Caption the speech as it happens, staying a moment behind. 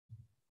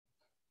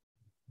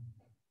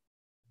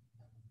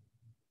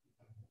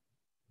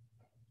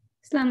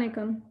Assalamu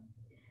alaikum.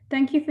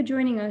 Thank you for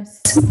joining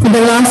us for the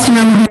last in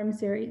our Muharram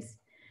series.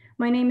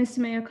 My name is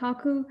Sumaya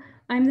Kaku.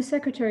 I'm the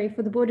secretary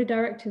for the board of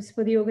directors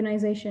for the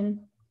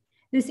organization.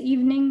 This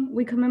evening,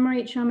 we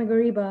commemorate Sham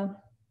Ghareeban,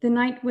 the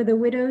night where the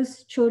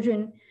widows,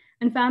 children,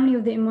 and family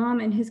of the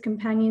Imam and his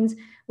companions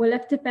were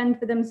left to fend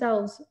for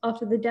themselves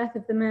after the death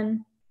of the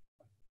men.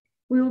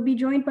 We will be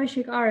joined by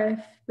Shaykh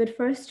Arif, but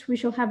first we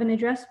shall have an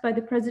address by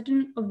the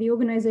president of the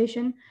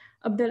organization,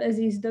 Abdul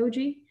Aziz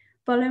Doji.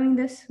 Following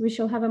this, we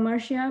shall have a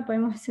marshia by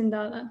Mohsin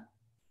Dala.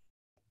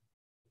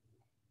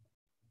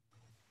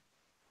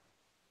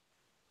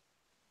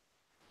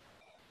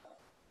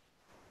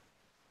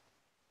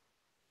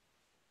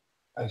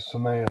 As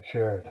Sumaya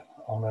shared,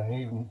 on an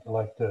evening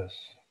like this,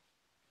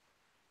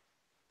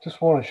 just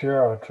want to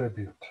share our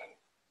tribute.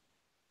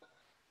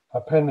 I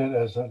pen it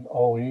as an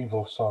 "O eve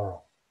of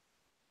sorrow."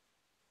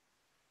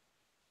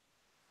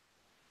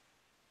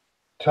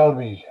 Tell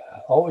me,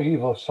 O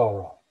eve of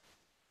sorrow,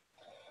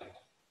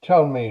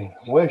 tell me,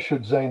 where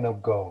should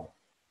Zainab go?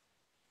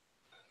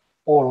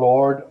 O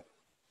Lord,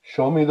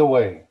 show me the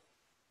way.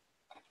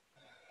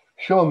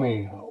 Show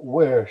me,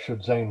 where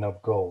should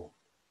Zainab go?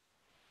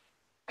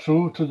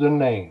 True to the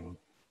name,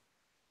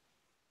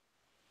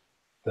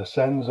 the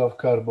sands of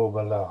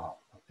Karbala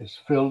is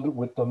filled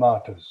with the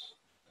martyrs,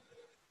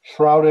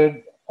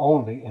 shrouded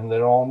only in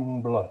their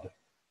own blood.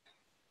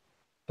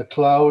 The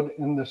cloud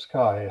in the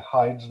sky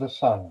hides the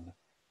sun,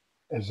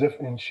 as if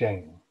in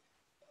shame.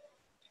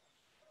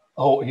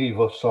 O eve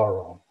of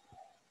sorrow,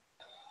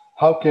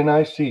 how can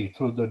I see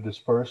through the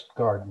dispersed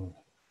garden?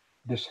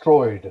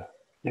 Destroyed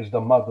is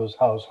the mother's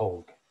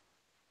household.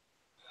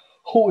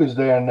 Who is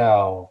there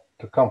now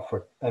to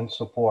comfort and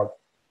support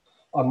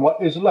on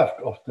what is left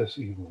of this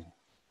evening?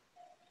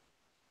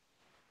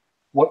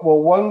 What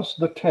were once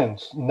the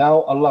tents,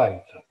 now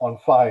alight on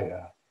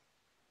fire,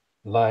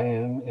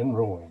 lying in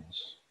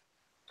ruins.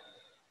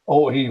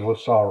 O eve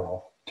of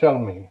sorrow, tell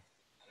me,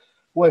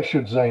 where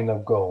should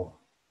Zainab go?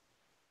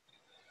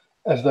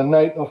 As the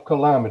night of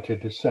calamity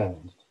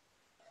descends,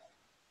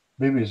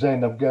 Bibi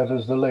Zainab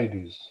gathers the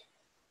ladies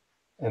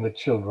and the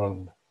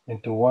children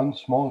into one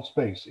small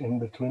space in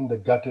between the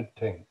gutted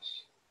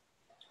tents.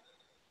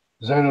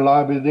 Zainul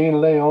Abidin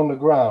lay on the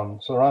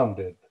ground,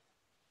 surrounded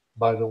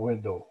by the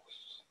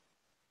widows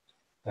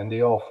and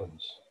the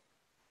orphans.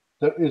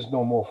 There is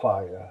no more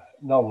fire,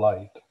 no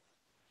light.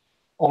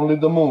 Only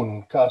the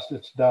moon casts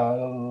its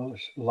dull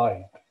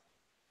light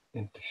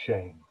into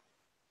shame.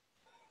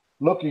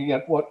 Looking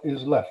at what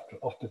is left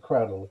of the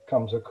cradle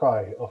comes a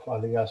cry of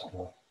Ali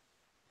Asghar.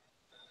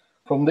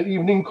 From the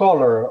evening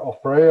caller of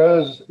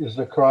prayers is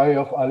the cry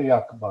of Ali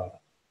Akbar.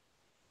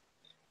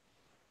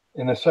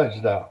 In a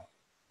sajda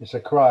is a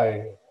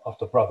cry of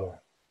the brother.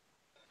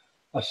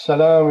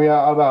 As-salam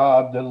ya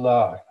Aba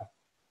Abdullah.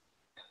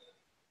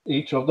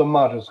 Each of the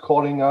martyrs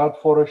calling out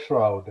for a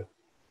shroud.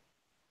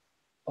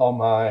 Oh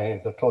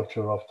my, the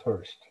torture of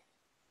thirst.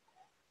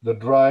 The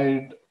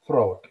dried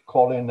throat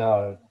calling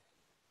out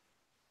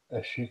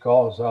as she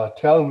calls out,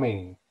 tell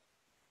me,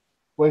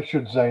 where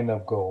should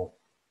Zainab go?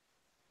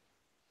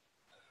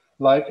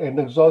 Like an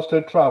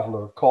exhausted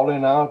traveler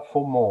calling out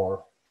for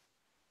more.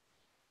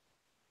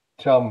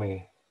 Tell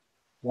me,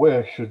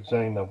 where should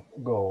Zainab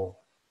go?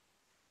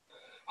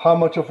 How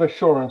much of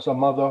assurance a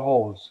mother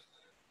holds,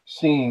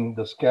 seeing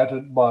the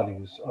scattered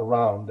bodies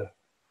around,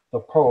 the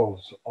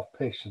pearls of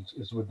patience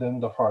is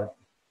within the heart.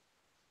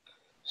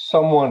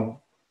 Someone,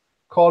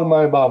 call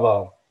my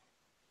Baba.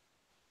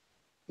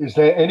 Is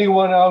there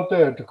anyone out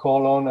there to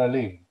call on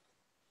Ali?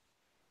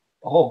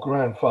 Oh,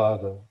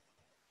 grandfather,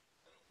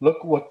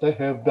 look what they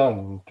have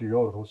done to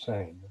your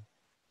Hussein.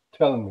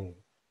 Tell me,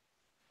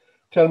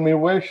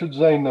 where should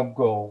Zainab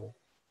go?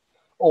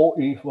 O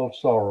eve of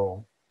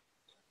sorrow,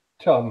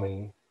 tell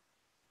me,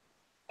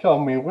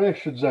 where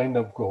should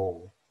Zainab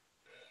go?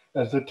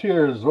 As the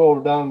tears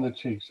roll down the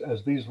cheeks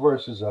as these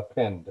verses are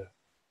penned,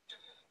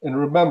 in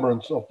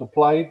remembrance of the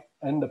plight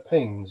and the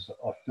pains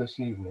of this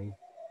evening.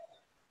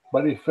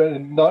 But if it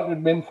had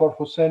not been for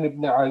Hussein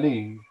ibn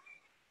Ali,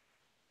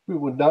 we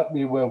would not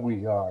be where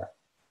we are.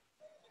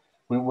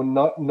 We would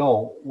not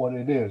know what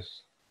it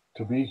is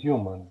to be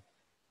human,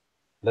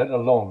 let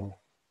alone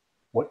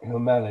what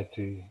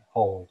humanity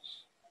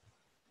holds.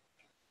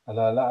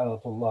 Ala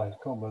la'natullahi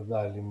al-qawm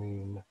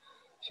al-zalimin.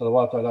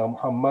 Salawatu ala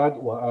Muhammad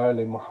wa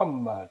ali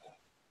Muhammad.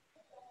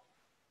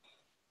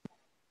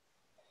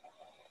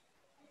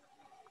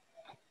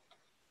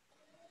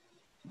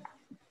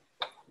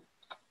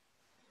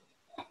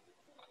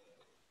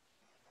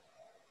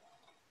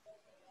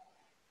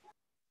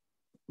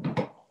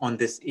 On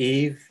this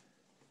eve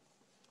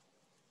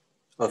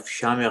of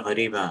Sham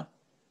Ghareeban,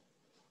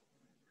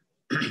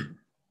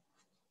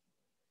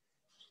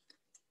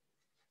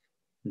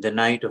 the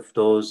night of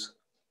those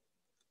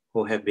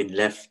who have been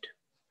left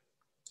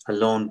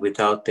alone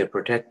without their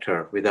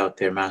protector, without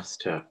their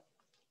master.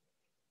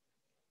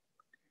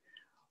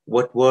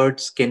 What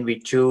words can we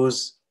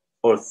choose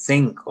or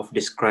think of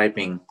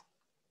describing?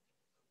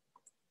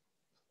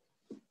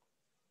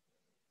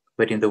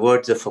 But in the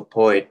words of a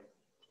poet,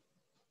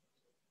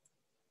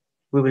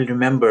 we will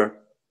remember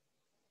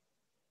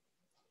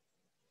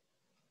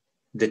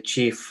the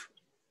chief,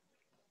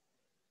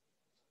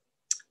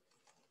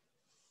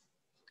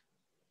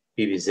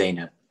 Bibi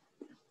Zainab.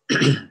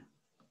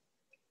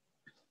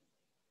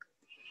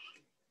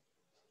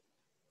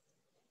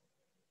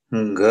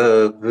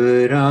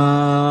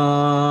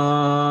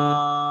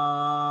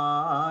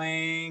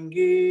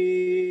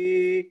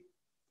 घबराएंगी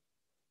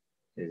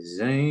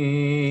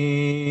Zainab,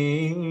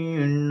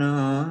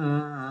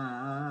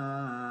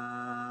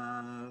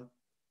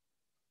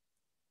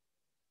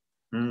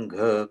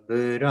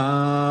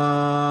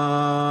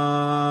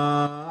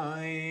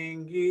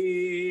 घबराएंगी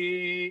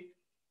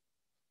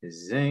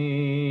Zainab,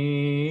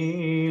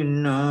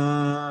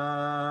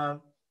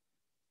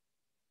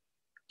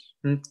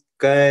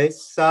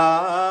 कैसा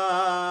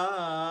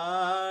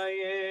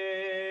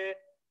ये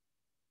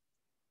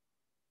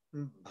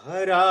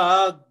भरा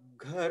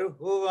घर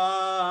हुआ,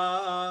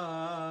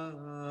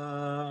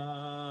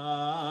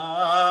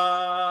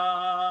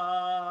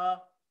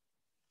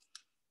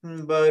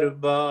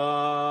 बर्बाद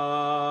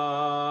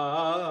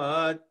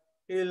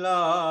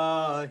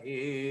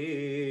इलाही,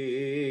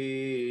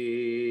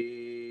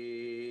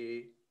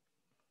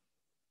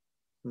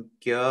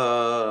 क्या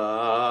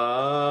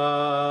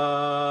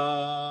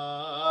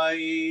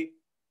आई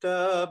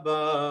तबाही।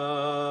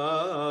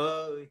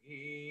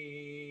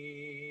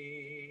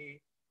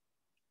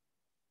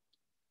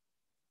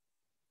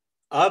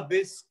 अब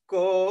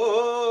इसको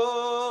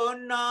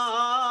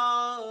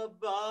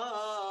नाबाद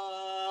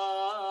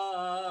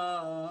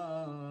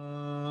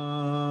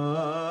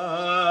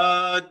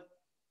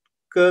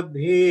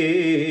कभी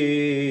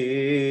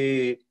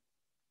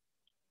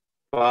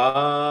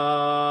पाएंगी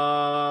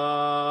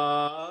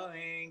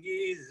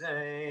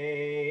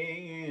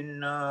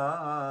ज़ैनब,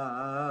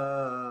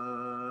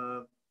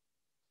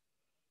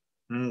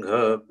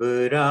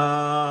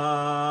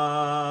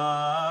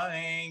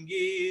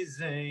 घबराएंगी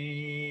ज़ैनब,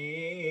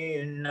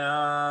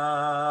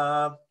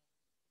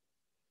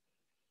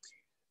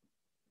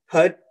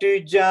 हट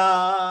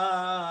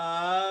जाएगा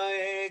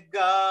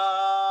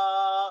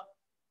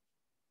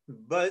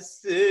बस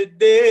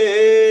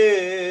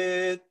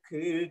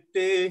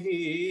देखते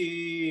ही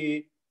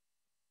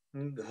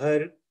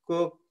घर को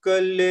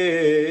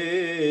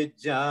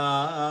कलेजा,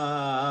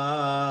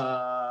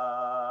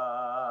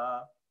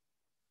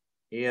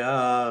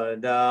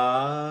 याद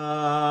आओगे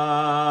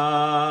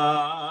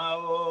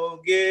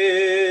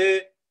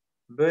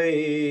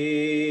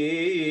भैया,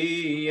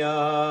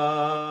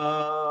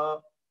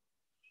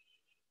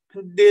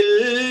 दिल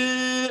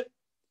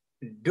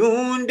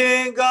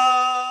ढूंढेगा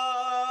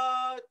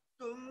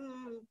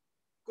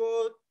तुमको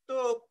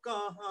तो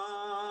कहाँ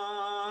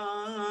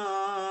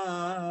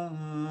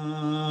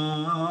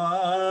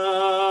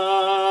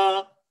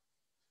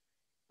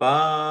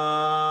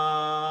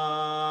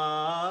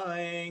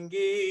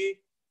पाएंगी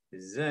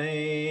ज़ैनब,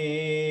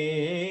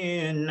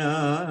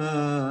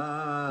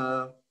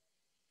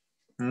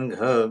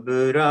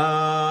 घबराएंगी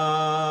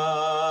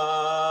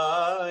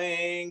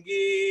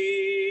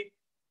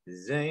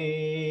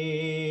ज़ैनब,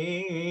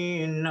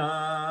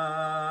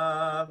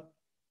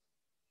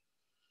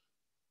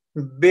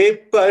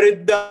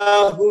 बेपर्दा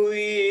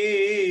हुई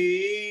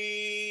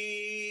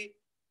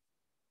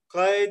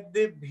कैद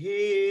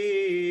भी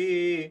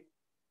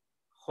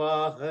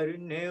ख्वाहर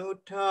ने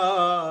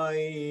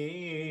उठाई,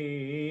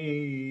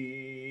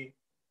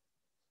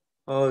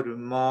 और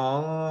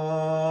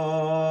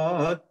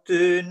मौत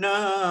न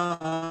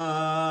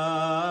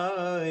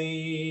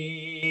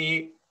आई।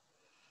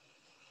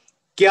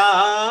 क्या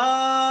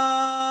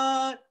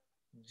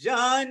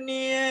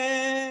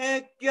जानिए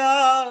क्या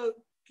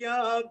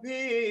क्या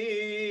भी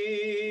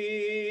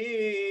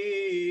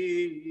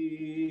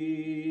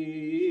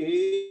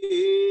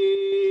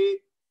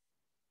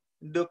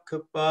दुख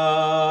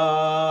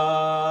पाएंगी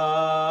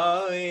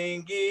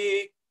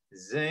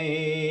ज़ैनब,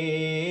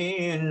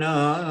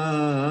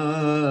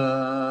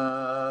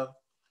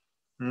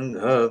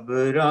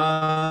 घबराएंगी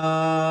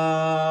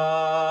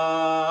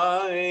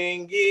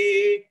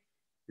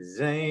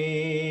ज़ैनब,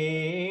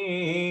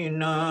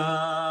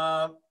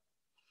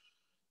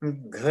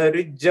 घर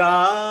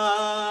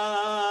जाके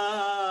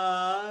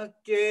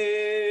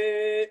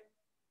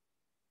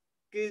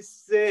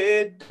किससे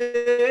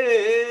देखेंगी,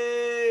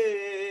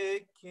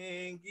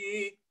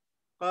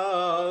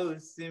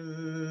 कासिम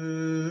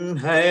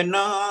है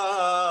ना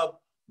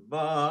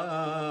बास,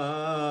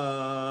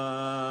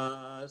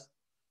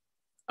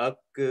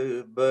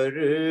 अकबर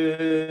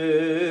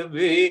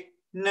भी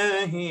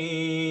नहीं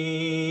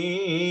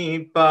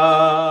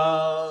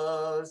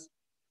पास,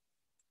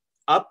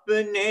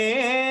 अपने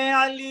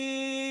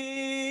अली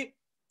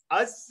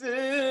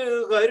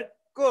असगर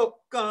को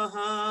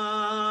कहाँ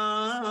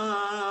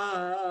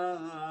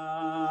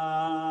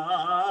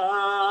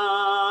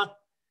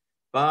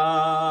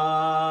पाएंगी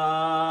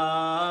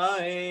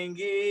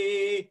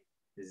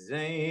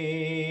ज़ैनब,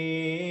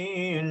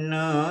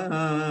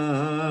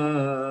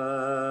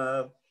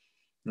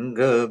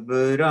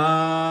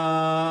 घबराएंगी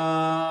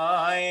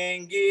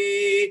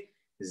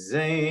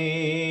ज़ैनब,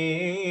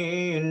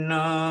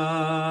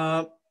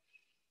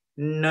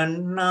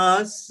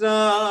 नन्हा सा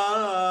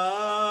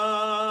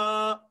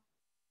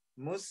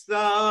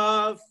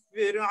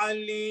मुसाफिर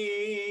अली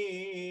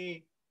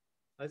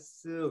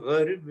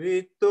असगर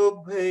भी तो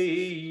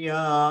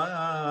भैया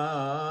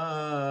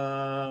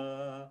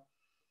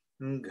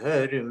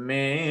घर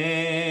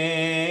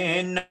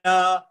में ना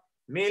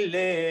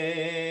मिलेगा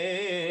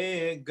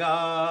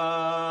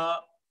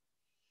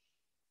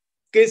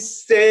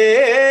किससे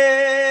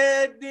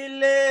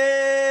दिले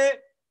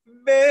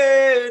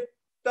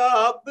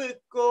बेताब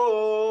को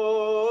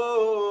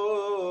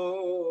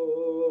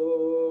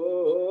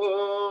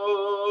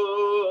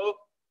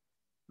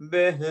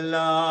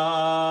बहलाएंगी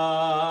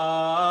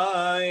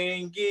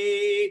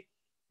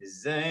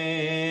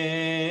ज़ैनब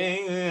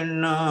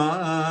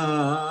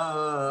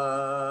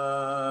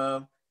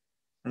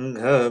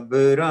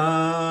घबराएंगी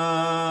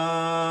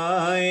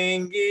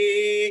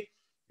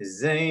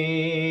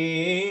ज़ैनब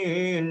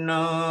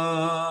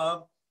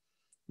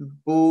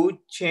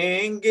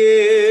पूछेंगे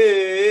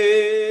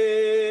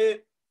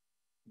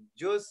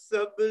जो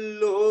सब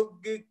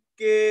लोग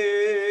के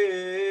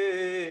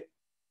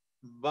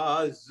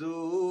बाजू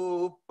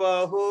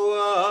पर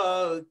हुआ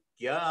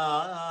क्या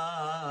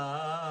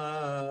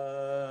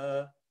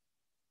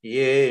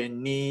ये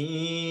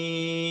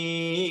नील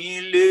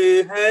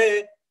है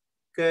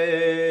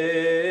कैसा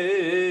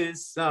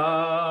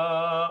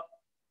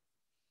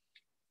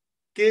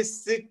किस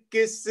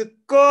किस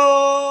को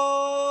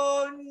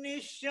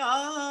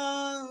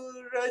निशान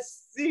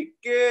रस्सी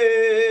के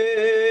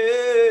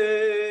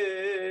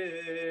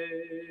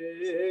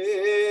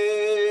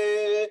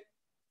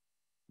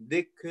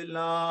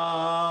दिखलाएंगी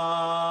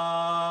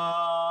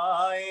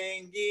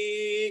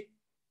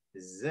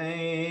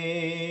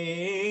Zainab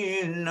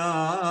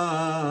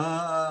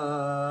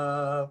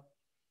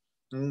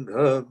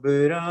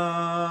घबराएंगी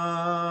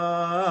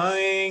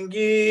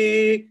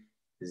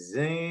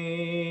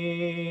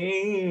Zainab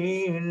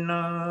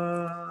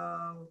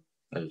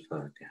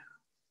अल-फातिहा।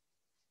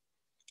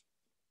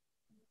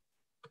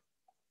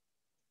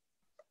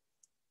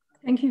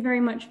 Thank you very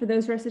much for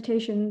those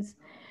recitations.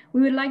 We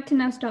would like to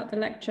now start the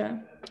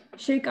lecture.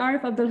 Shaykh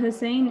Arif Abdul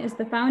Hussain is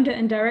the founder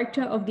and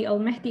director of the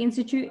Al-Mahdi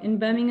Institute in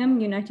Birmingham,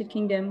 United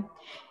Kingdom.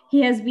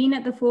 He has been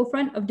at the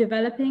forefront of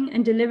developing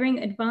and delivering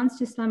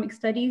advanced Islamic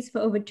studies for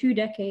over 2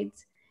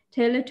 decades,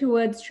 tailored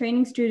towards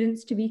training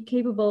students to be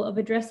capable of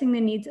addressing the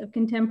needs of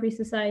contemporary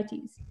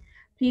societies.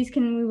 Please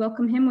can we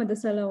welcome him with the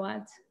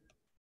salawat.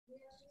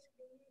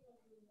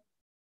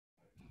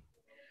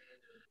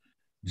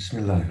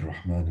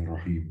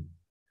 Bismillahirrahmanirrahim.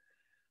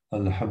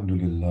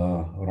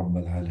 Alhamdulillah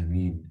Rabbil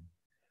Alameen.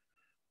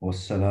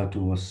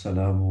 Wassalatu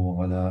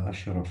wassalamu ala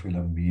ashrafil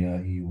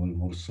anbiya'i wal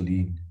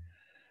mursaleen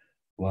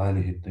wa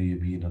alihi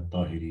at-tayyibin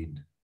at-tahirin.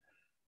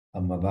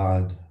 Amma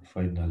ba'd, fa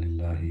inna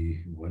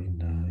lillahi wa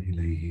inna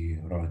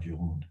ilayhi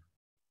raji'un.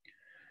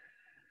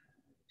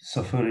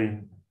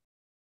 Suffering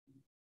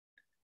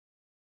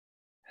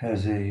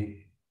has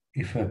a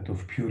effect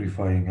of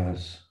purifying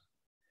us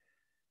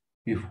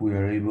if we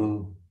are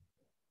able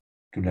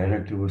to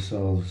direct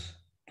ourselves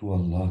to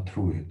Allah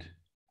through it.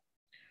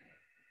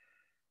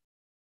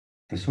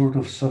 The sort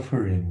of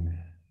suffering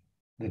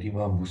that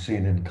Imam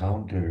Hussein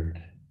encountered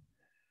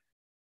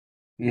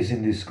is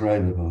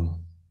indescribable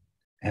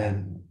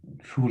and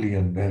truly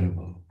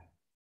unbearable.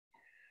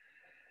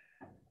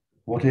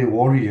 What a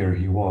warrior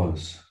he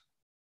was.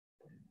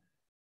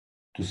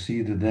 To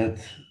see the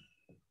death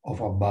of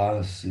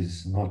Abbas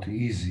is not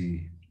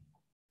easy.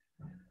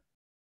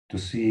 To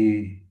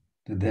see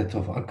the death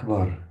of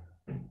Akbar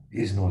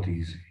is not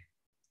easy.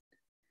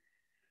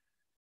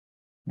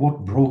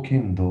 What broke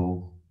him,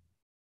 though,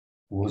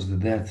 was the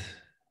death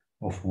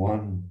of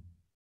one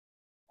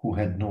who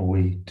had no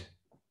weight.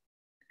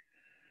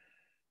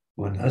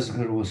 When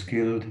Asghar was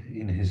killed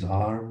in his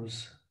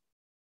arms,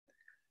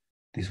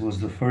 this was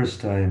the first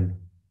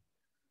time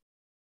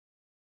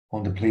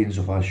on the plains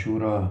of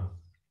Ashura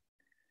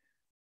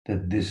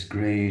that this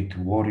great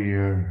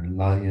warrior,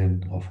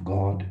 lion of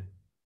God,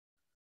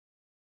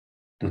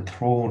 the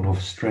throne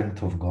of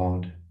strength of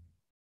God,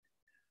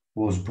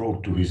 was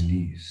brought to his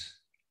knees.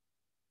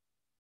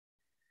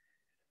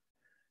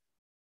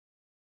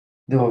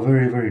 There were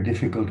very, very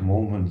difficult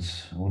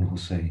moments on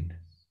Hussein.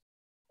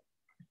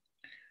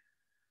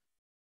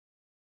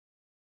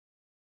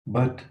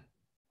 But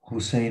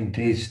Hussein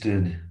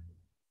tasted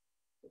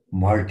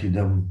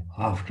martyrdom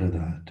after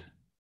that.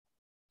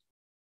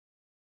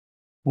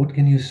 What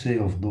can you say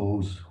of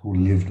those who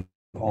lived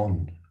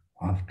on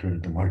after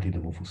the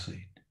martyrdom of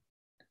Hussein?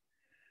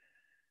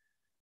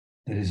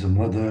 There is a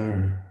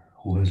mother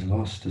who has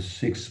lost a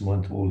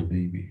 6-month-old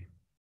baby.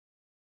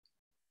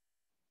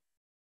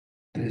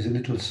 There is a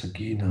little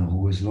Sakina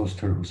who has lost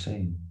her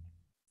Hussein.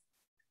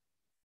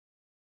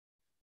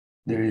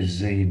 There is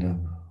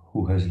Zainab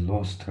who has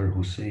lost her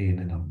Hussein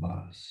and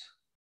Abbas.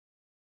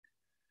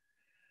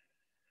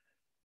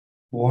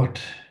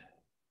 What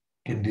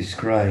can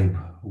describe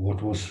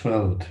what was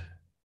felt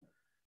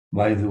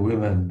by the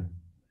women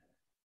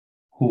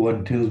who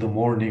until the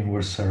morning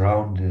were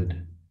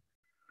surrounded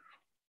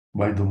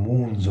by the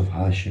moons of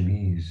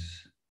Hashimis,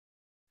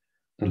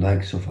 the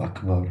likes of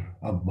Akbar,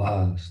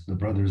 Abbas, the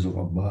brothers of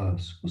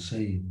Abbas,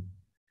 Hussein,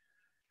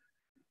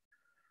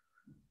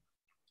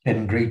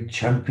 and great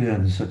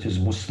champions such as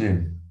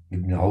Muslim,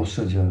 Ibn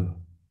Awsaja,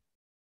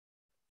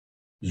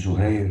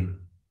 Zuhair,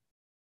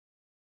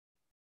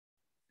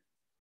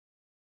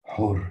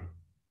 Hur.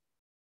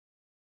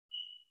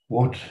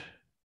 What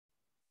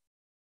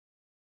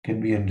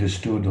can be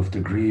understood of the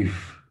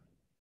grief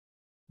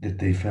that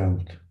they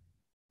felt?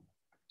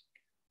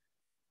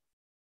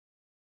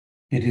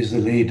 It is the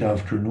late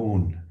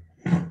afternoon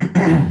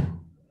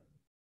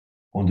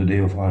on the day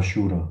of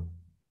Ashura.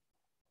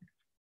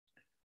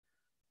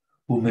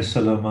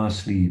 Salama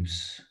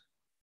sleeps.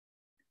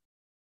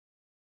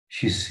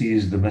 She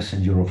sees the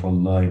Messenger of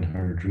Allah in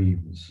her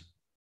dreams.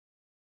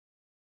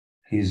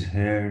 His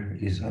hair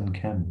is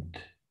unkempt,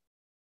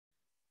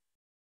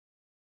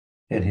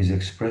 and his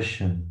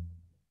expression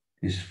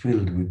is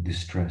filled with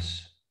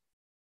distress.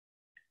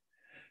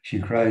 She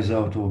cries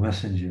out, O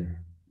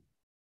Messenger,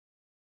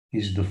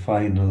 is the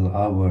final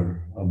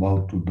hour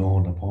about to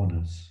dawn upon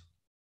us?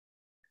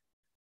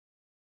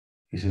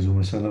 He says,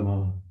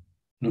 Salama,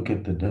 look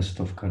at the dust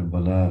of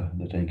Karbala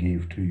that I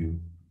gave to you.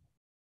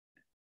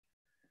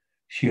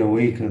 She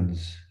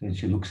awakens and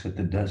she looks at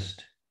the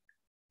dust,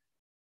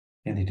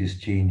 and it is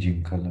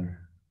changing color.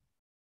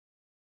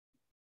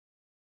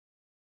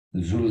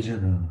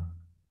 Zuljana,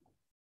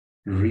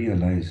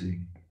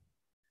 realizing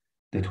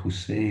that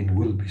Hussein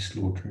will be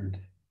slaughtered,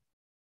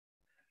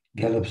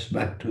 gallops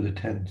back to the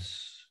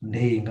tents,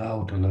 neighing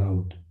out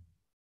aloud.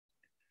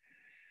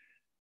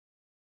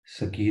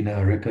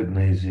 Sakina,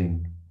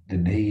 recognizing the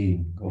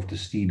neighing of the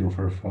steed of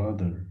her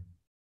father,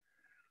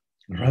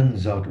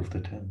 runs out of the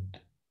tent.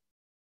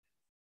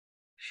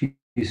 She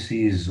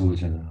sees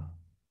Zuljana.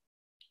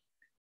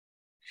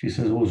 She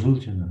says, O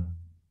Zuljana,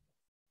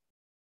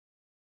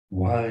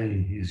 why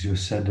is your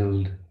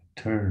saddle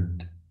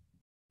turned?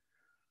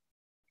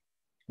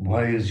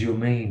 Why is your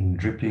mane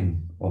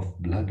dripping of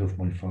blood of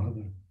my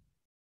father?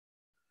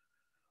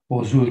 O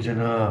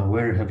Zuljana,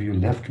 where have you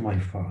left my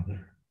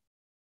father?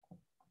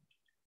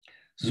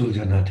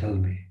 Zuljana, tell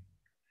me,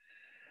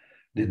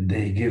 did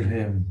they give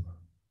him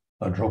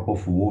a drop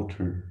of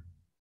water,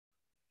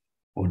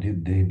 or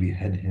did they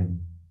behead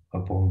him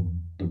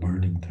upon the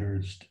burning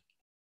thirst?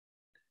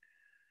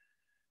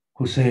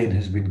 Hussein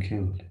has been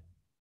killed.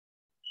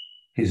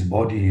 His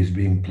body is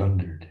being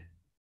plundered.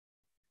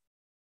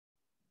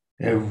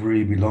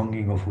 Every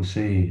belonging of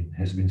Hussein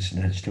has been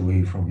snatched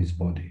away from his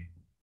body.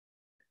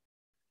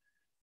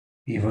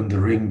 Even the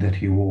ring that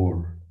he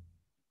wore,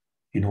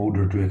 in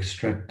order to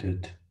extract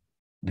it,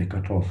 they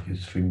cut off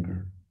his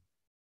finger.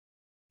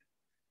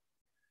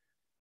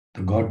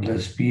 The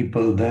godless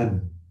people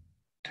then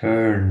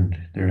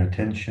turned their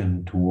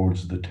attention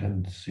towards the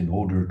tents in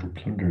order to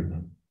plunder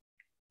them.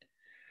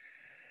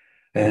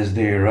 As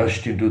they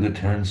rushed into the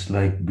tents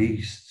like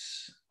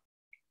beasts,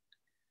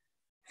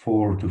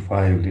 4 to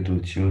 5 little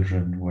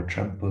children were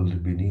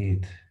trampled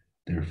beneath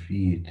their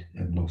feet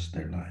and lost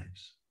their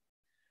lives.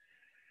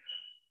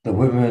 The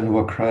women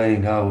were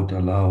crying out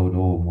aloud,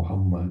 O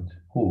Muhammad,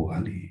 O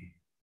Ali,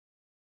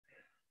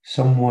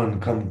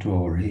 someone come to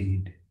our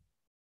aid.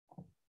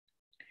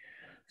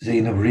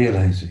 Zainab,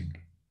 realizing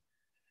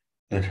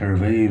that her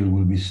veil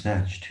will be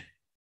snatched,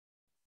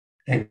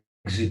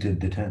 exited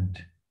the tent.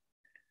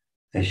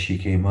 As she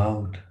came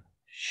out,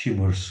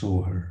 Shimr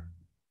saw her.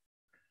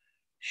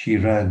 She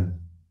ran.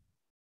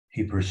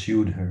 He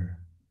pursued her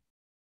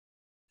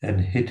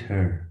and hit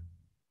her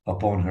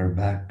upon her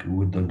back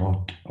with the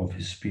knot of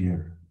his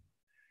spear.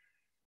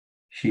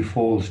 She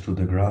falls to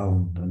the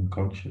ground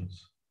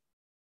unconscious.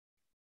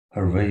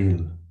 Her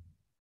veil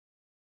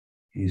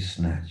is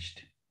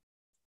snatched.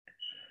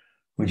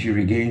 When she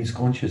regains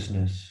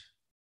consciousness,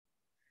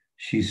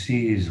 she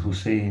sees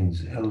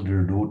Hussein's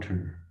elder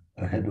daughter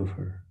ahead of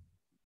her.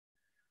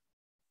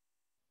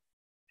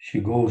 She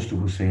goes to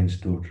Hussein's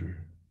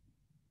daughter.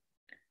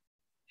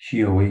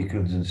 She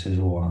awakens and says,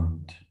 O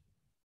aunt,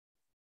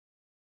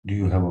 do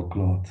you have a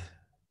cloth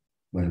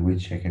by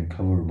which I can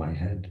cover my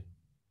head?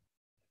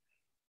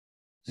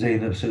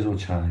 Zainab says, O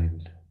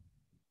child,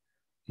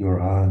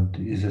 your aunt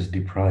is as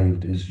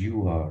deprived as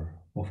you are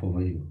of a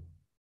veil.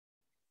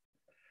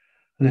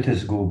 Let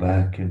us go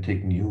back and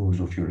take news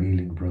of your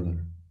ailing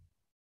brother.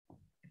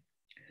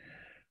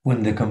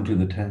 When they come to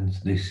the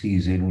tents, they see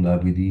Zainul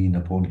Abidin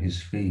upon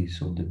his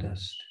face of the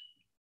dust.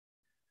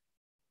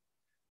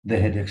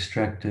 They had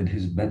extracted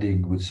his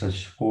bedding with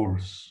such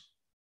force.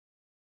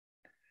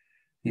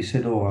 He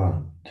said, O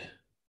aunt,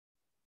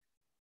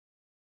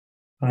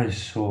 I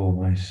saw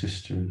my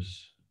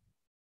sisters,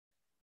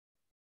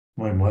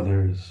 my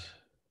mothers,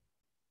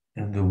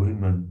 and the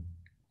women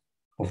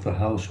of the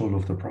household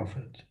of the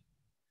Prophet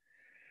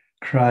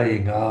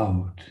crying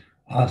out,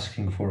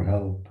 asking for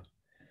help,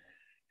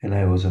 and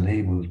I was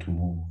unable to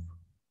move.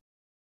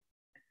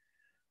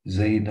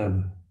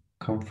 Zainab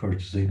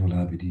comforts Zainul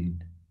Abidin.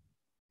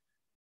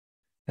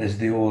 As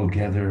they all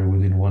gather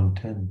within one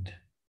tent,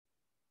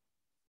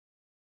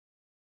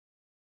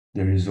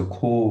 there is a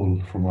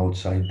call from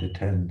outside the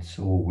tents,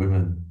 O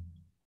women,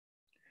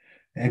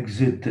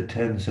 exit the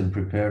tents and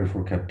prepare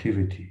for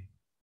captivity.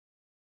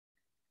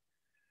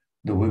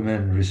 The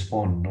women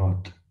respond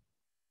not.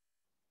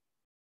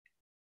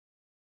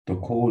 The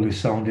call is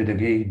sounded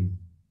again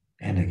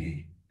and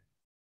again.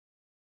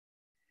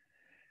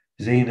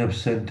 Zainab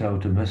sent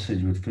out a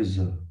message with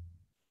Fizza.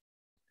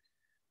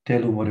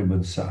 Tell Umar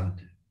ibn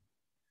Sa'd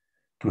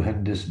to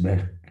hand us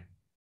back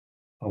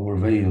our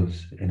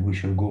veils and we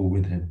shall go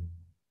with him.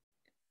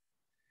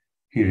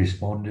 He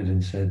responded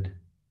and said,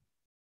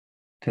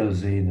 tell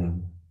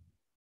Zainab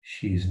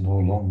she is no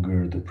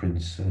longer the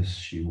princess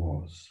she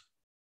was.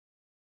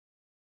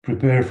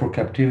 Prepare for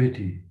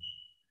captivity.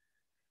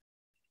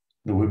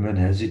 The women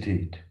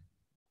hesitate.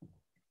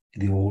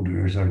 The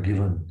orders are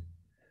given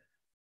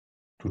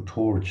to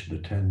torch the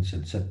tents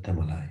and set them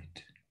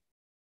alight.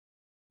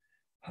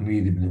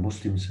 Hamid ibn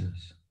Muslim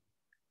says,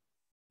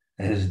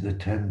 as the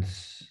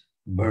tents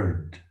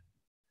burned,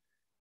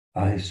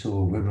 I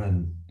saw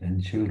women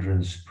and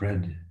children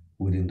spread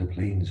within the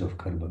plains of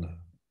Karbala,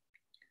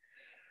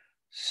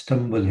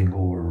 stumbling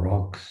over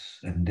rocks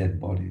and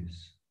dead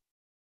bodies.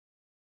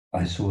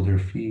 I saw their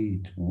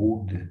feet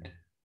wounded,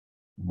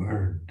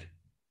 burned,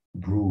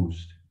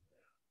 bruised,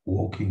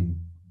 walking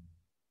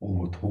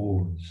over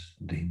thorns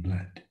they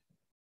bled.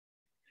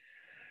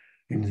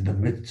 In the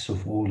midst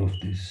of all of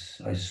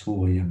this, I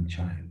saw a young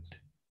child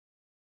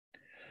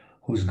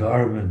whose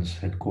garments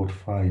had caught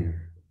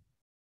fire.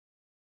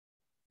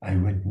 I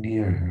went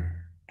near her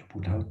to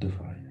put out the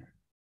fire.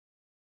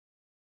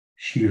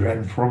 She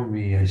ran from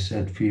me. I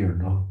said, fear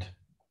not.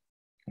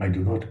 I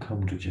do not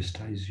come to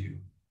chastise you.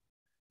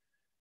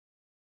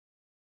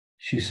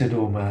 She said,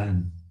 oh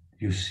man,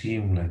 you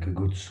seem like a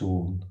good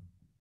soul.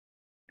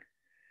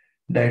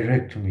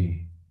 Direct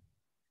me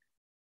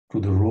to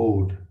the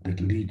road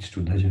that leads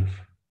to Najaf.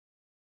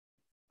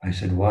 I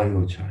said, why,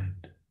 O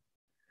child?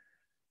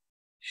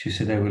 She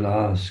said, I will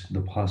ask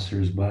the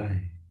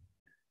passers-by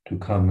to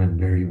come and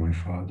bury my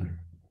father.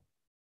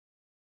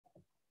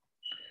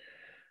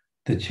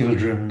 The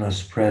children are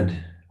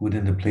spread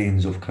within the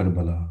plains of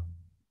Karbala.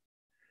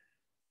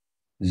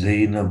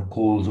 Zainab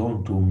calls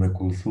on to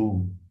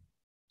Kulthum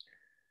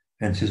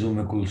and says,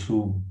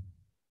 Kulthum,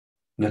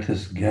 let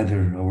us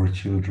gather our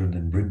children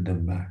and bring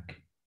them back.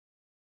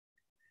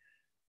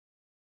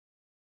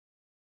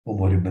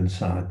 Umar ibn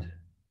Sa'd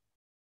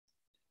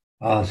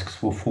asks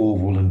for 4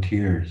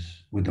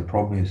 volunteers with the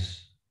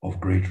promise of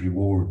great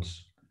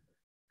rewards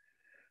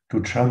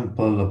to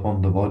trample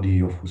upon the body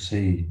of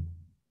Hussein.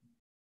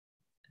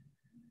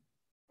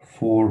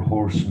 4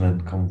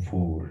 horsemen come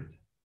forward,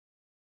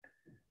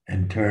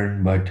 and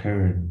turn by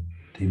turn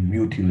they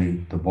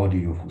mutilate the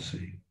body of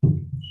Hussein.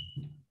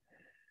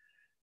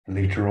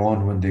 Later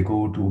on, when they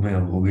go to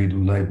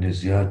Ubaydullah ibn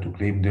Ziyad to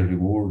claim their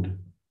reward,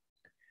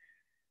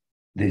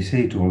 they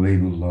say to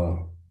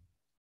Ubaydullah,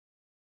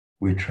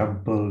 we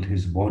trampled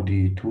his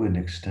body to an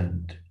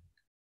extent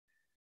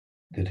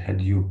that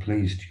had you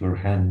placed your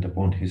hand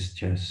upon his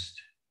chest,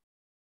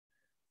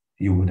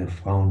 you would have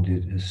found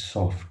it as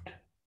soft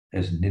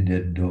as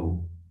kneaded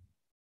dough.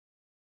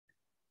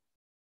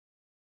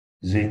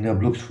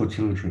 Zainab looks for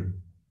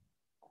children.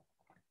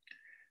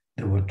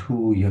 There were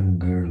 2 young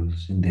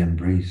girls in the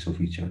embrace of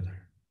each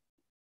other.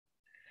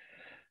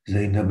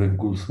 Zainab and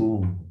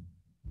Kulthum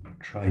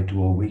tried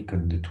to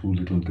awaken the 2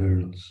 little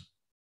girls.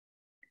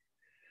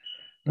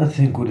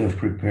 Nothing could have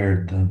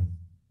prepared them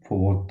for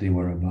what they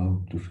were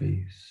about to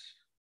face.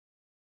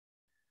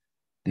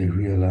 They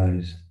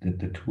realized that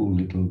the 2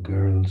 little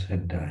girls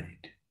had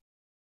died,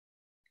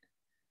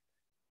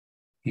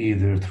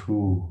 either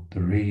through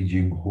the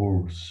raging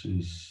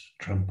horses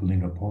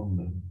trampling upon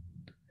them,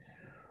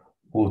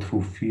 or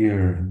through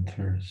fear and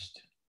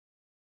thirst.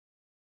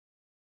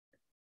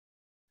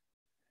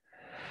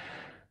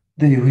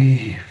 They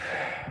weep,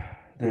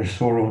 their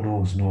sorrow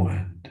knows no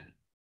end.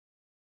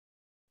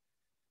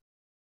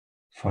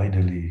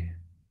 Finally,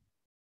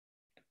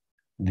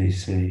 they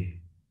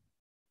say,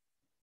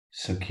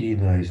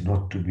 Sakina is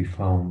not to be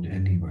found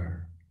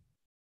anywhere.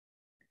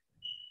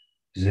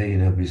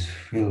 Zainab is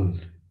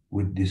filled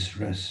with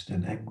distress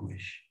and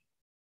anguish.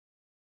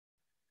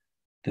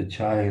 The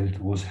child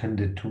was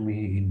handed to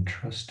me in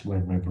trust by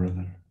my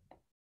brother.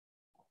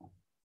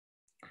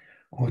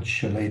 What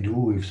shall I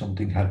do if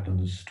something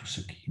happens to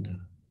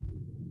Sakina?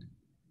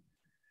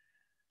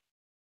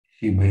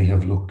 She may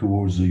have looked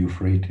towards the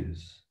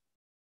Euphrates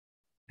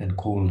and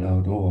called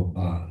out, "Oh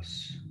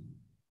Abbas,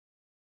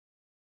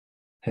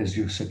 has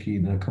your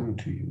Sakina come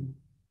to you?"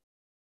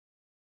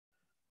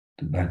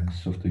 The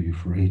banks of the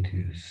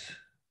Euphrates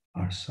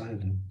are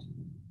silent.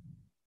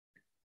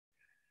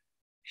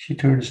 She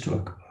turns to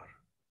Akbar.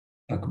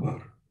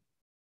 Akbar,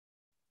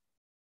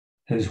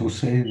 has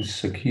Hussein's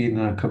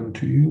Sakina come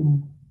to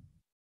you?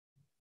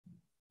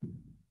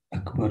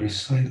 Akbar is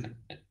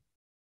silent.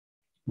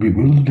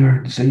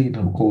 Bewildered,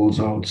 Zainab calls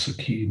out,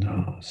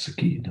 "Sakina,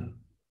 Sakina,"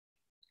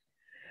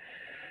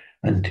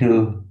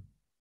 until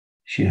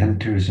she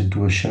enters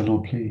into a shallow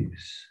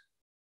place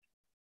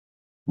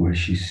where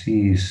she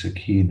sees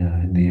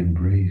Sakina in the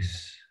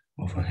embrace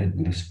of a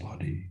headless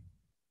body.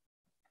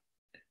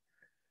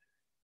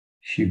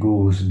 She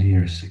goes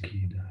near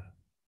Sakina.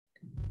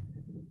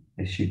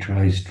 As she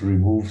tries to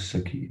remove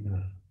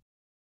Sakina,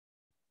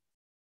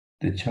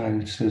 The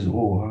child says,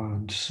 "Oh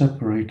aunt,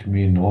 separate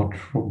me not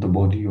from the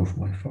body of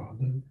my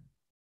father."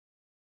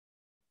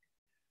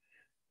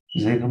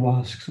 Zainab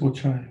asks, "Oh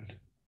child,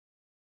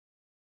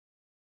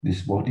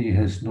 this body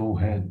has no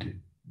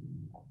head.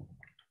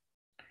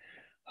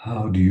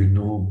 How do you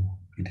know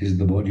it is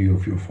the body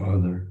of your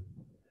father?"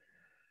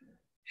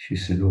 She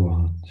said, "Oh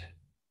aunt,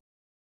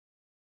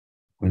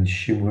 when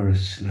Shimmer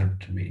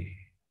slapped me,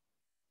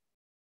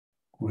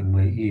 when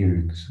my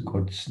earrings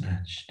got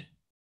snatched,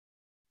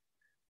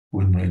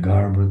 when my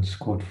garments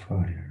caught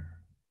fire,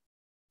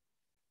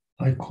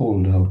 I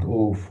called out,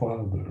 'Oh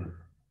Father,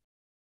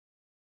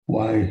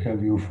 why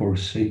have you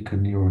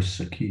forsaken your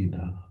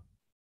Sakina?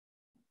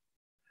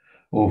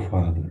 Oh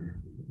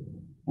Father,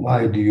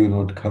 why do you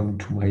not come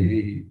to my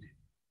aid?'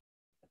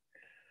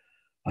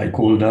 I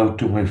called out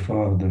to my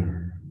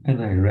father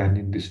and I ran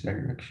in this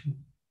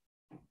direction.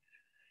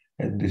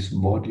 And this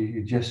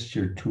body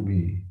gestured to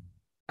me,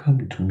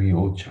 'Come to me,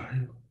 O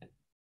child.'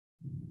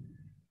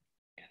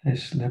 And I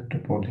slept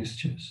upon his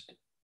chest."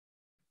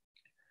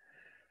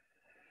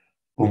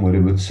 Umar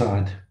ibn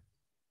Saad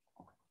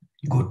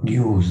got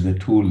news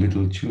that 2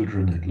 little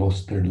children had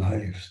lost their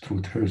lives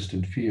through thirst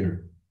and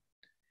fear.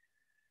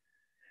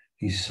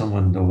 He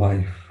summoned the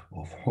wife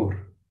of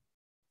Hur.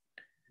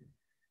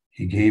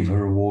 He gave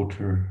her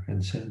water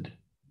and said,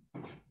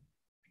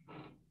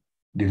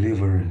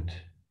 "Deliver it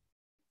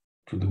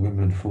to the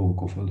women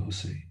folk of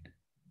Al-Hussein."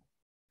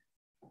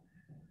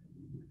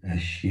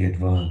 As she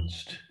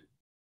advanced,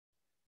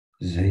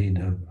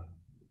 Zainab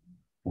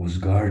was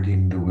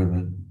guarding the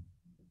women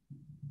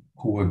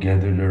who were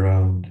gathered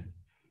around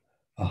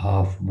a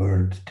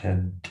half-burnt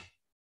tent,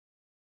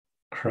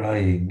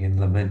 crying and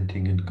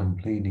lamenting and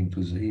complaining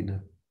to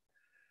Zainab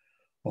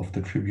of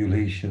the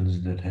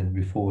tribulations that had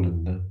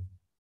befallen them.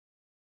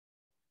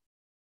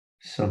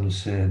 Some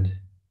said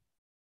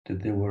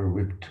that they were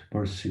whipped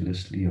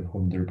mercilessly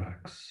upon their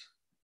backs,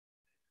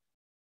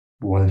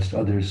 whilst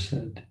others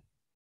said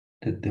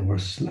that they were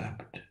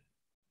slapped.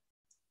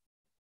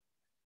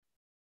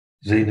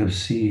 Zainab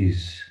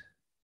sees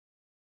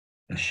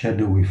a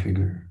shadowy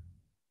figure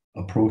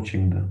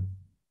approaching them.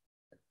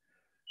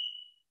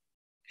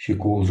 She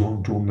calls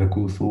on to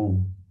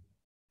Kulthum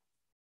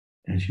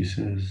and she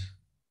says,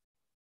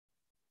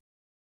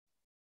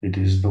 "It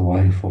is the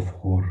wife of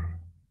Hur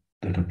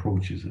that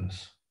approaches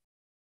us."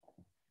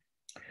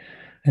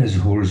 As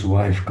Hur's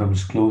wife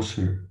comes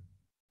closer,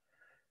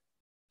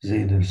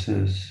 Zainab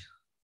says,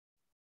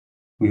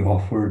 "We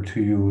offer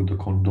to you the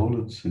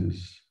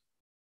condolences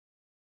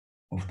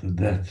of the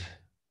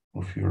death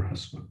of your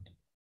husband."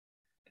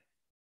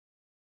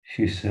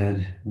 She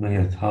said, "May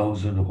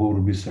 1,000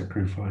 Hur be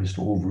sacrificed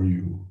over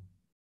you,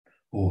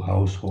 O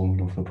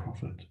household of the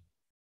Prophet.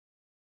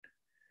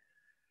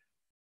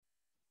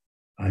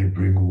 I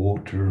bring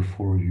water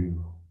for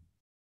you."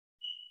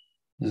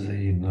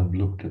 Zainab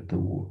looked at the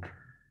water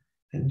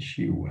and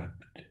she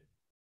wept,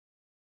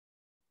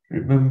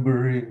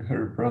 remembering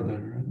her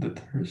brother and the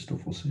thirst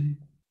of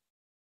Hussein.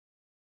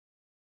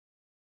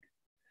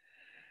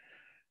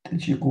 Then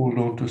she called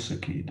on to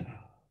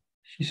Sakina.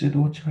 She said,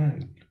 "Oh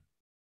child,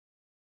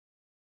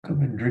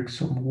 come and drink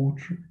some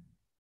water."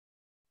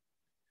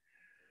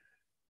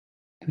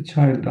 The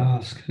child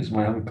asked, "Has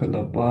my uncle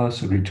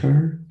Abbas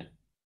returned?"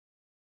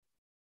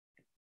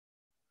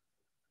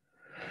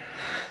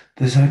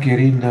 The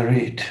Zakirin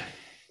narrate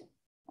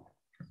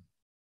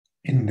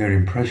in their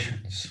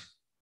impressions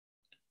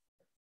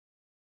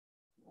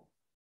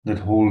that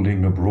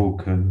holding a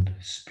broken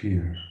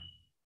spear,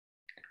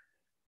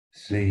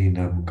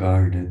 Zainab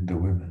guarded the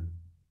women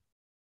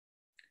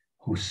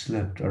who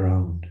slept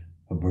around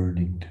a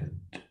burning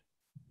tent.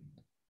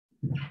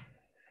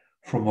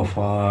 From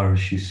afar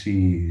she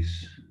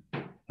sees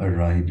a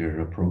rider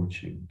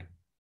approaching.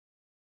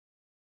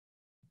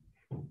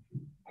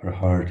 Her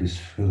heart is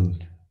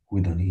filled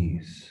with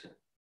unease.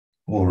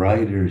 "O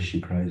rider," she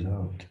cries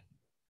out,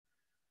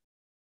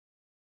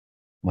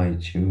 "my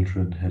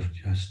children have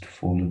just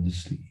fallen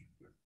asleep.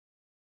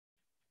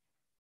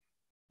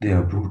 They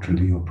are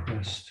brutally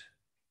oppressed.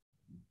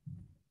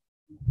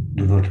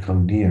 Do not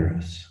come near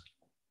us."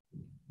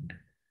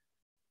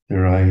 The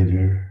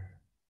rider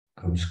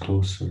comes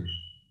closer.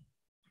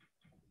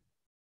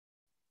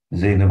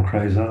 Zainab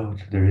cries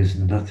out, "There is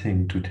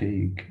nothing to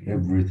take.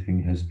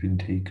 Everything has been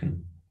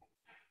taken."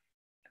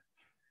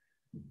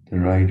 The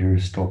rider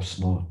stops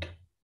not.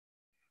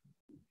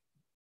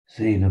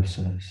 Zainab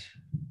says,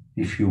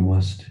 "If you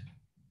must,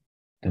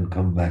 then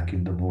come back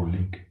in the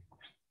morning."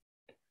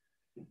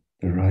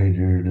 The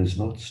rider does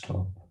not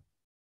stop.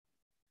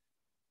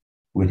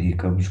 When he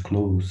comes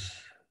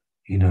close,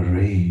 in a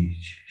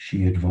rage,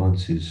 she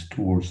advances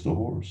towards the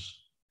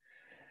horse,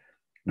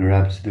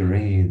 grabs the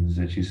reins,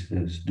 and she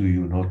says, "Do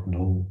you not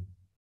know?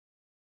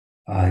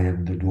 I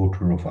am the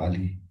daughter of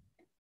Ali."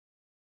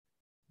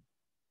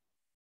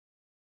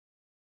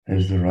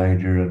 As the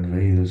rider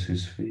unveils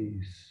his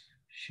face,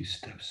 she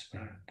steps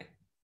back.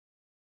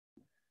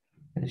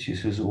 And she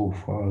says, "Oh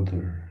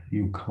Father,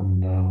 you come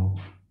now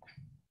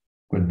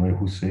when my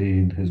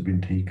Hussein has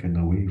been taken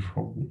away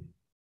from me.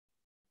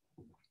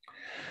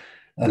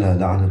 ألا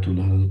لعنة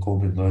الله على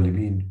القوم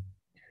الظالمين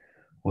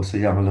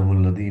وسيعلم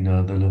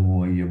الذين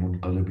ظلموا أي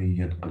منقلب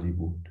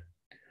ينقلبون.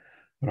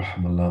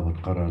 رحم الله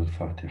من قرأ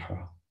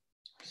الفاتحة.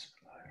 بسم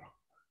الله الرحمن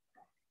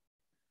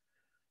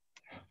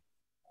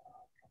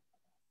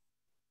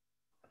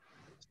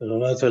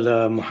صلوات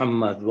على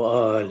محمد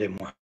وآل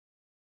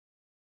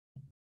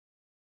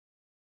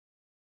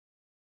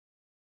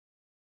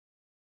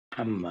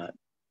Muhammad.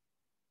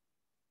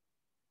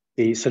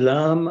 The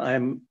salam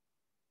I'm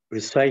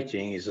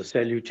reciting is a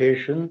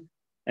salutation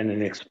and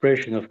an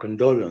expression of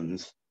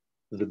condolence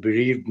to the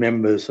bereaved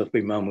members of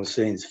Imam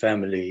Hussein's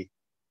family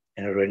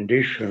and a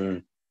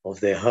rendition of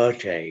their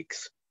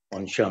heartaches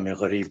on Shaykh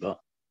Ghareeban.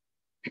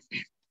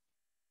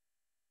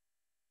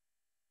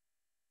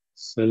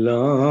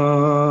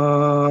 Salam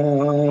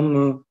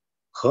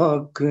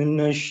khak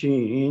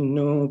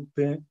nasheeno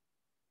pe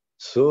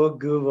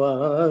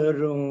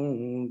sogwaron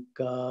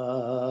ka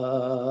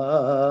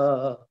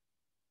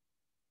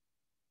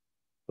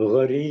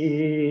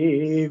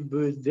غریب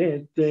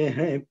دیتے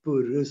ہیں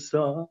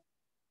پرسا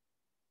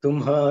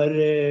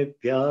تمہارے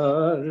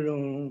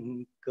پیاروں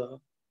کا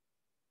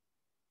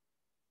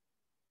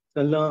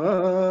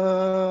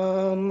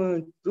سلام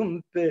تم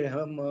پہ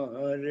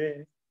ہمارے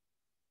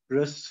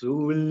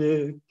رسول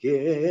کے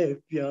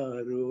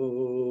پیارو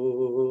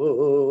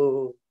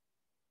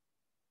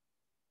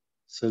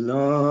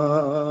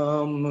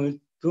سلام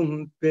تم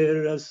پہ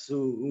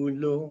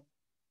رسولو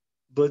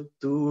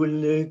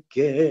بطول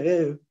کے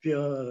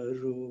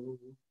پیارو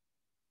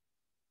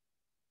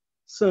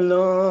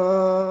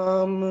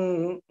سلام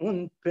ان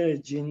پہ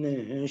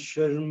جنہیں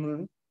شرم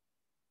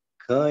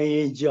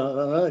کھائی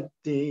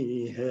جاتی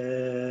ہے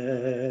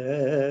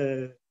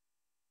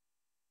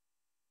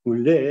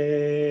کھلے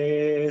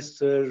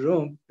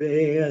سروں پہ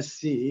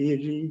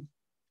اسیری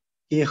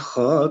کی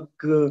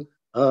خاک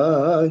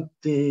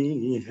آتی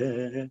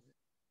ہے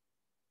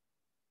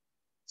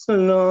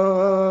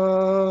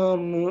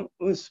سلام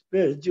اس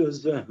پہ جو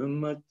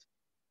زحمت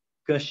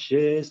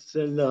کشے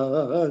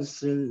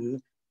سلاسل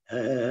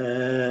ہے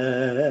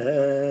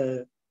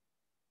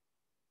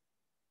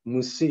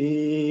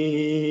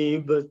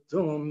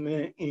مصیبتوں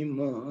میں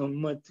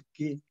امامت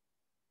کی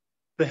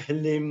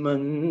پہلی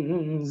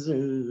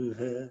منزل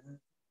ہے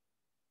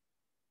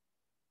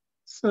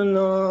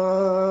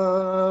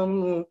سلام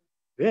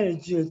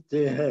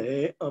بھیجتے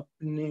ہیں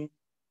اپنی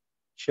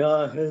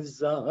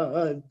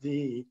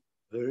شاہزادی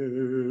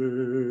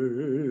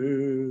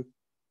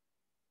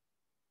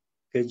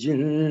کہ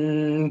جن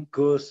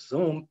کو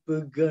سونپ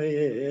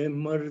گئے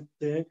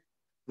مرتے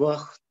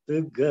وقت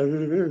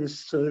گر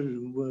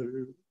سرور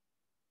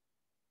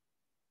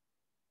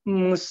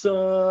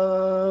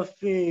مسافرت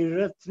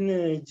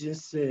نے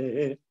جسے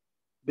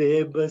بے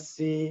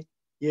بسی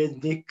یہ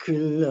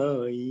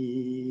دکھلائی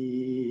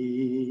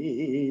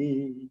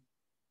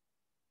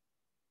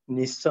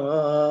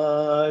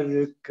نثار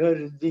کر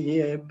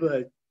دیے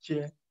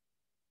بچے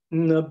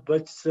نہ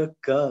بچ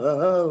سکا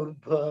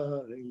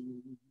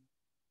بھائی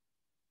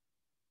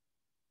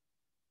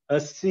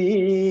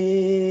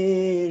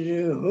اسیر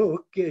ہو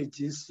کے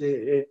جسے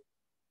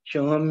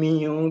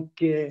شامیوں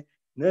کے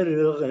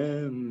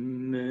نرغم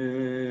میں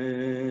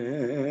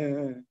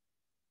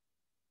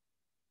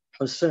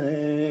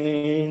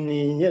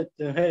حسینیت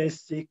ہے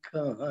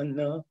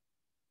سکھانا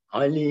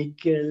علی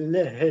کے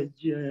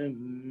لہجے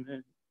میں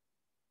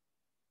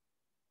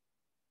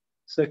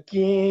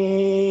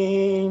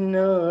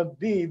سکینہ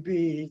بی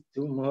بی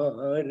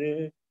تمہارے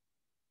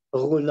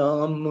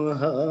غلام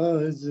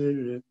حاضر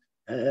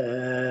ہے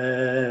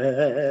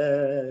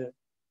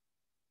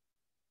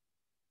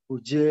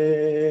مجھے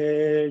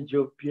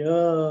جو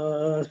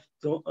پیاس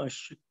تو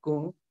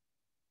اشکوں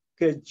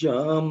کے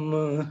جام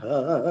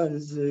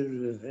حاضر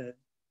ہے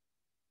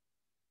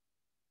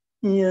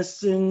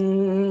یسن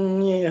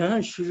یہ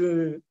حشر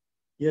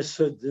یہ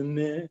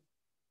صدمے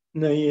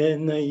نئے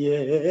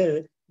نئے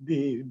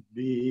بی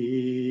بی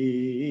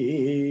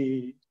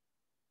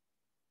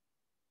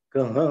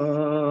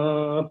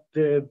کہاں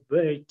پہ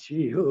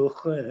بیٹھی ہو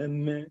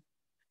خیمے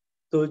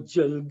تو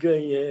جل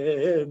گئے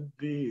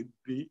بی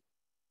بی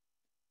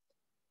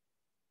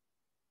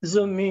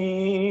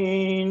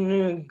زمین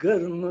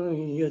گرم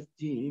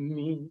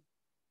یتیمی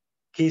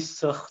کی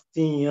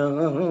سختیاں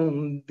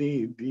بی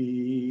بی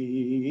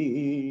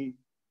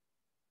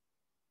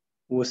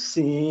وہ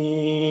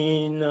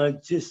سینہ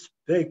جس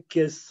پہ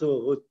کے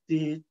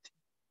سوتی تھی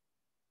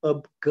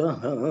اب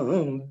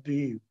کہاں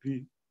بی بی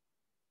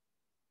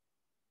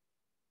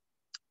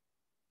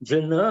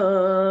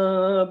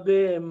جناب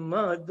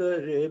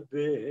مادر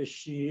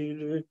بشیر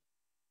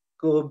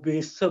کو بھی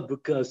سب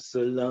کا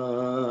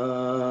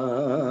سلام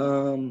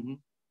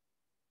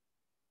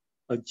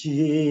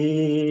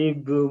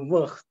عجیب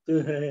وقت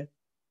ہے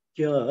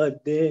کیا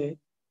دے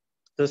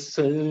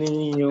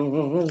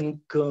تسلیوں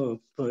کا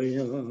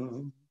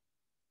پیام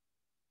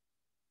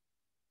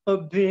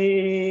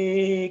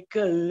ابھی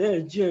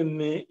کلج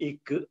میں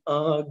ایک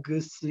آگ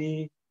سی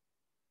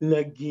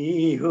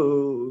لگی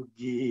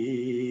ہوگی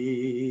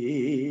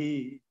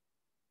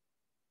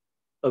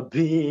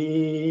ابھی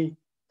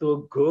तो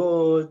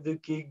गोद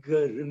की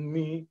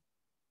गर्मी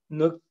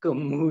न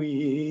कम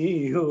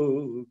हुई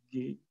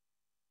होगी।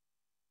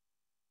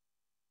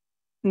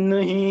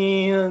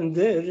 नहीं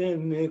अंधेरे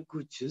में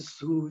कुछ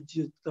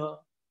सूझता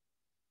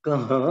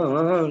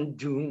कहाँ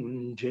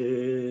ढूंढे,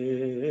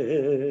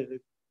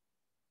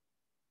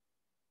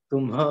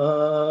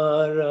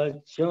 तुम्हारा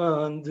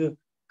चांद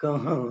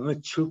कहाँ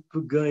छुप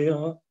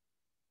गया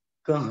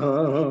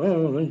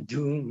कहाँ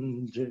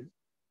ढूंढे।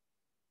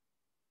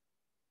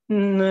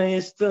 न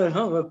इस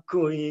तरह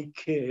कोई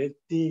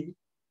खेती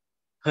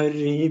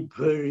हरी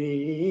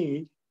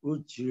भरी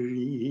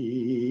उजड़ी,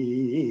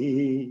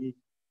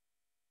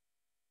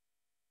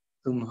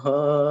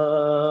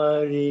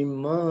 तुम्हारी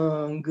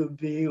मांग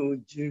भी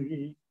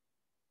उजड़ी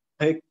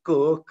है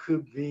कोख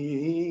भी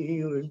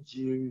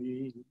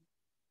उजड़ी।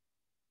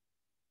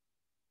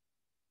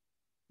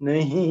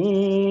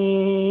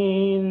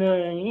 नहीं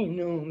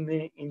नैनों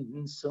में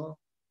इंसान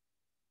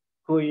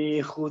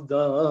कोई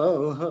खुदा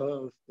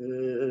हाफिज,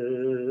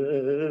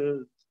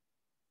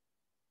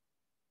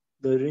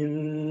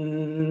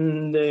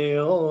 दरिंदे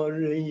और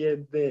ये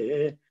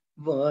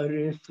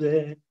बेवारिस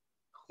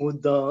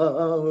खुदा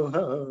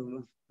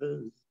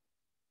हाफिज।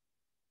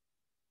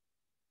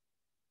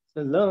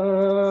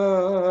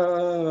 सलाम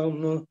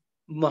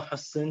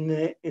महसन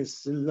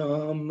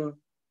इस्लाम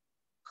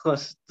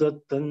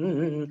खस्ततन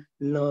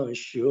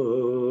लाशो,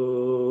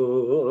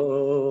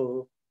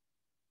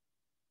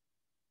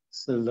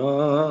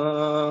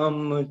 सलाम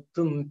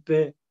तुम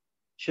पे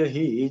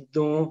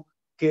शहीदों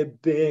के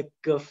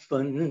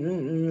बेकफन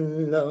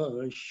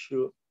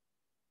लाशो।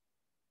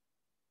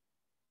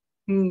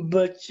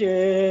 बचे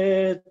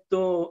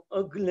तो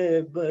अगले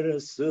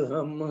बरस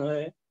हम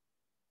है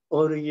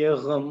और ये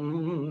गम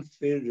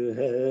फिर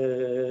है,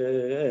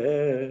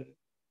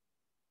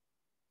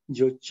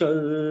 जो चल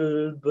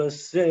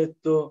बसे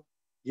तो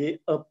ये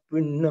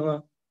अपना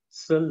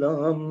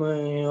सलाम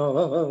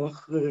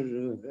आखिर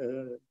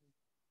है।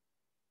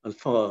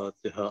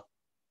 अल-फातिहा।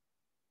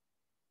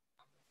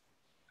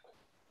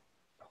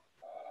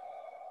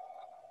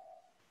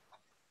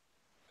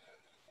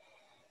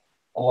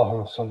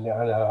 اللهم صل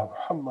على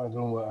محمد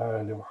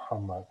وآل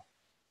Muhammad.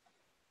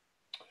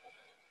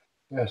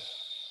 Yes,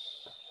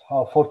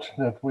 how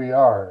fortunate we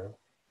are.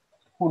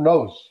 Who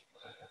knows?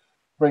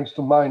 Brings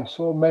to mind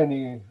so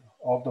many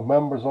of the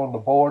members on the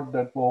board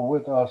that were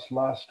with us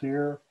last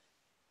year.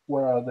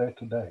 Where are they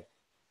today?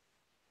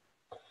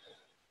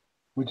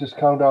 We just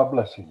count our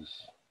blessings.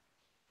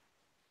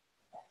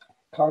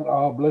 Count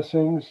our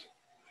blessings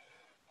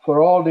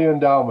for all the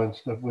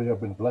endowments that we have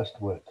been blessed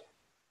with.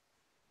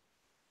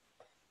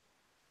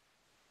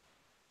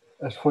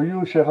 As for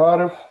you, Shaykh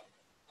Arif,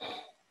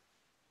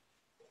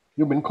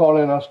 you've been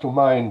calling us to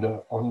mind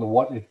on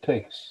what it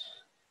takes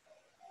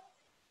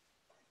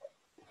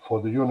for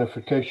the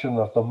unification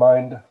of the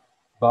mind,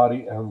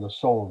 body, and the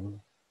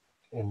soul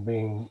in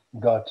being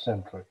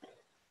God-centric.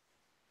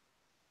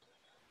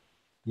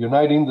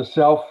 Uniting the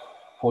self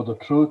for the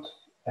truth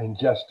and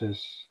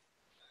justice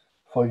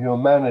for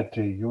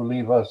humanity, you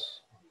leave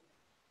us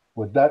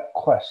with that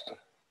quest,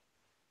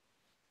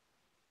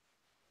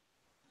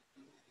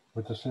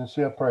 with the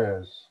sincere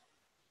prayers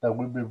that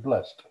we be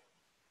blessed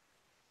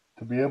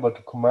to be able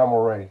to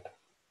commemorate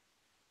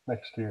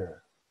next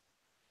year.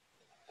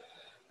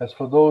 As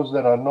for those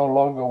that are no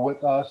longer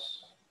with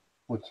us,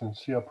 with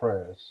sincere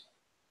prayers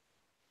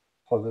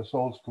for their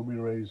souls to be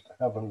raised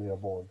heavenly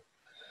abode.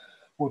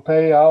 We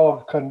pay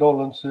our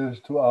condolences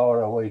to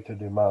our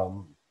awaited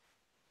Imam.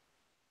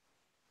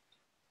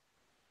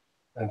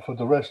 And for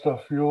the rest of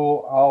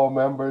you, our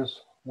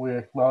members, we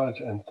acknowledge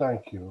and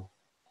thank you.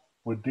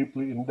 We're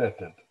deeply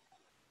indebted.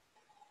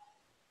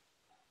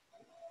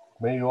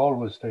 May you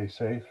always stay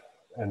safe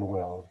and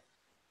well.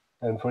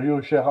 And for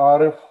you, Shaykh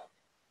Arif,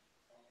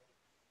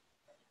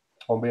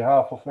 on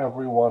behalf of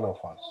every one of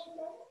us,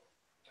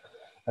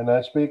 and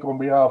I speak on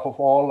behalf of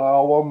all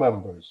our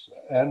members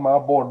and my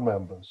board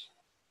members,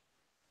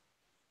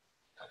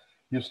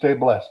 you stay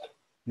blessed.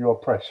 You are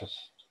precious.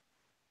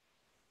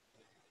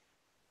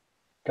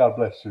 God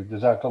bless you.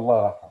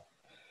 Jazakallah.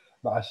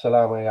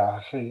 Ma'as-salama ya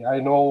akhi. I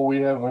know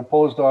we have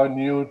imposed on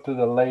you to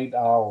the late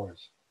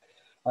hours.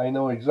 I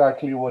know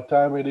exactly what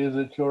time it is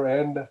at your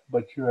end,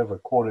 but you have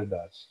accorded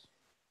us.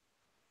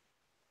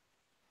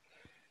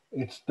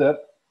 It's that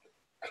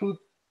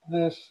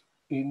truthness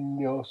in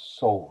your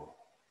soul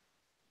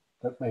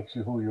that makes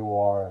you who you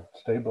are.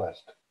 Stay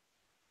blessed.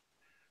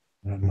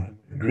 I'm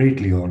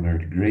greatly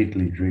honored,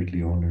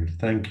 greatly honored.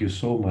 Thank you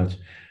so much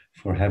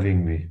for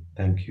having me.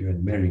 Thank you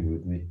and bearing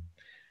with me.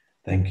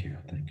 Thank you.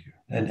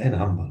 And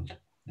humbled.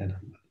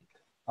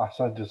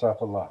 Ahsan,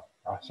 Jazakallah.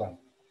 Ahsan.